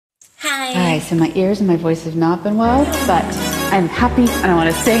Hi, so my ears and my voice have not been well, but I'm happy and I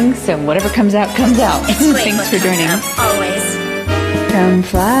want to sing, so whatever comes out, comes out. Thanks for joining. Always. Come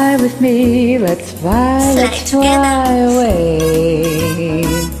fly with me, let's fly, let's fly away.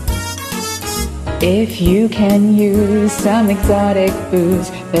 If you can use some exotic booze,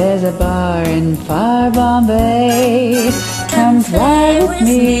 there's a bar in far Bombay. Come fly with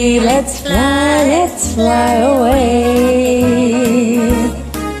me, let's fly away.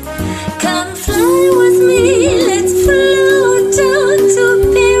 Come fly with me, let's float down to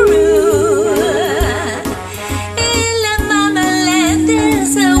Peru. In La Mama Land,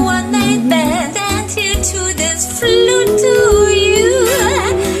 there's a one-night band, and here to this flute to you.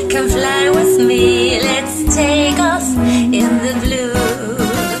 Come fly with me, let's take off in the blue.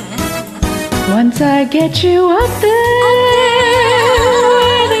 Once I get you up there,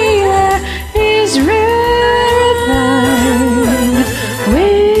 where the air is rarefied,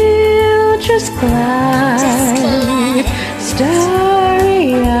 we'll just glide,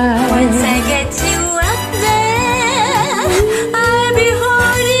 starry-eyed. Once I get you up there, I'll be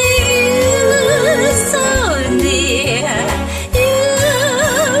holding you so near.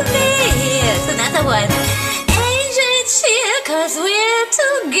 You'll be here. So another one. Angel cheer, 'cause we're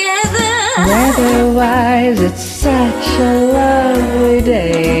together. Weather-wise, it's such a lovely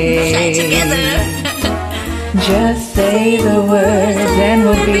day. Fly together. Just say the words and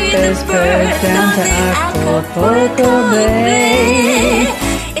we'll beat those birds down to Acapulco Bay.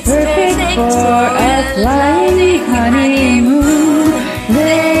 It's Perfect for a flying honeymoon.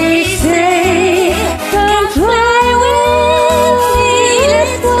 They say, come fly with me,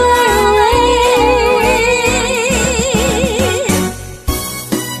 let's fly away.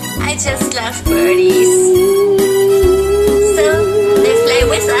 I just love birdies. So they fly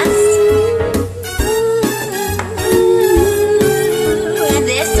with us. And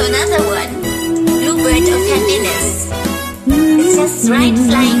there's another one. Bluebird of happiness. It's just right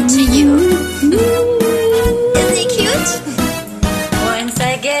flying to you. Isn't he cute? Once I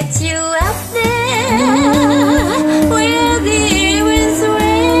get you up there, where the air is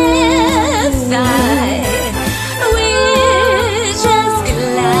rarefied, we'll just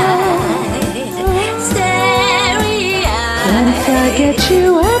glide, starry-eyed. Once I get you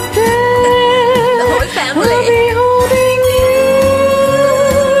up there, The whole family. I'll be holding you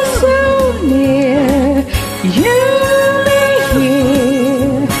so near. You'll be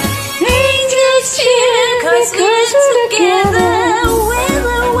here. Angels cheer, 'cause we're together.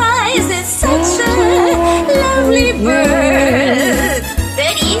 Weather-wise, it's such a lovely bird.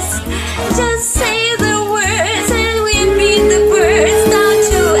 Birdies, just say the words and we meet the birds down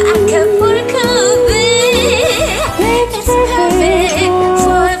to Acapulco Bay. It's perfect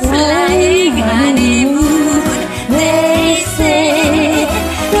for a flying honeymoon. They say,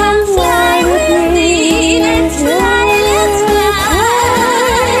 come fly with me, let's fly, let's fly.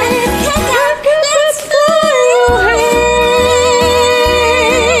 Let's fly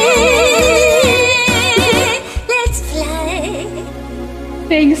away. Let's fly.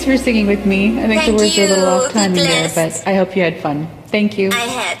 Thanks for singing with me. I think the Thank words are a little you. off timing Be there, but blessed. I hope you had fun. Thank you. I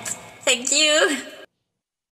had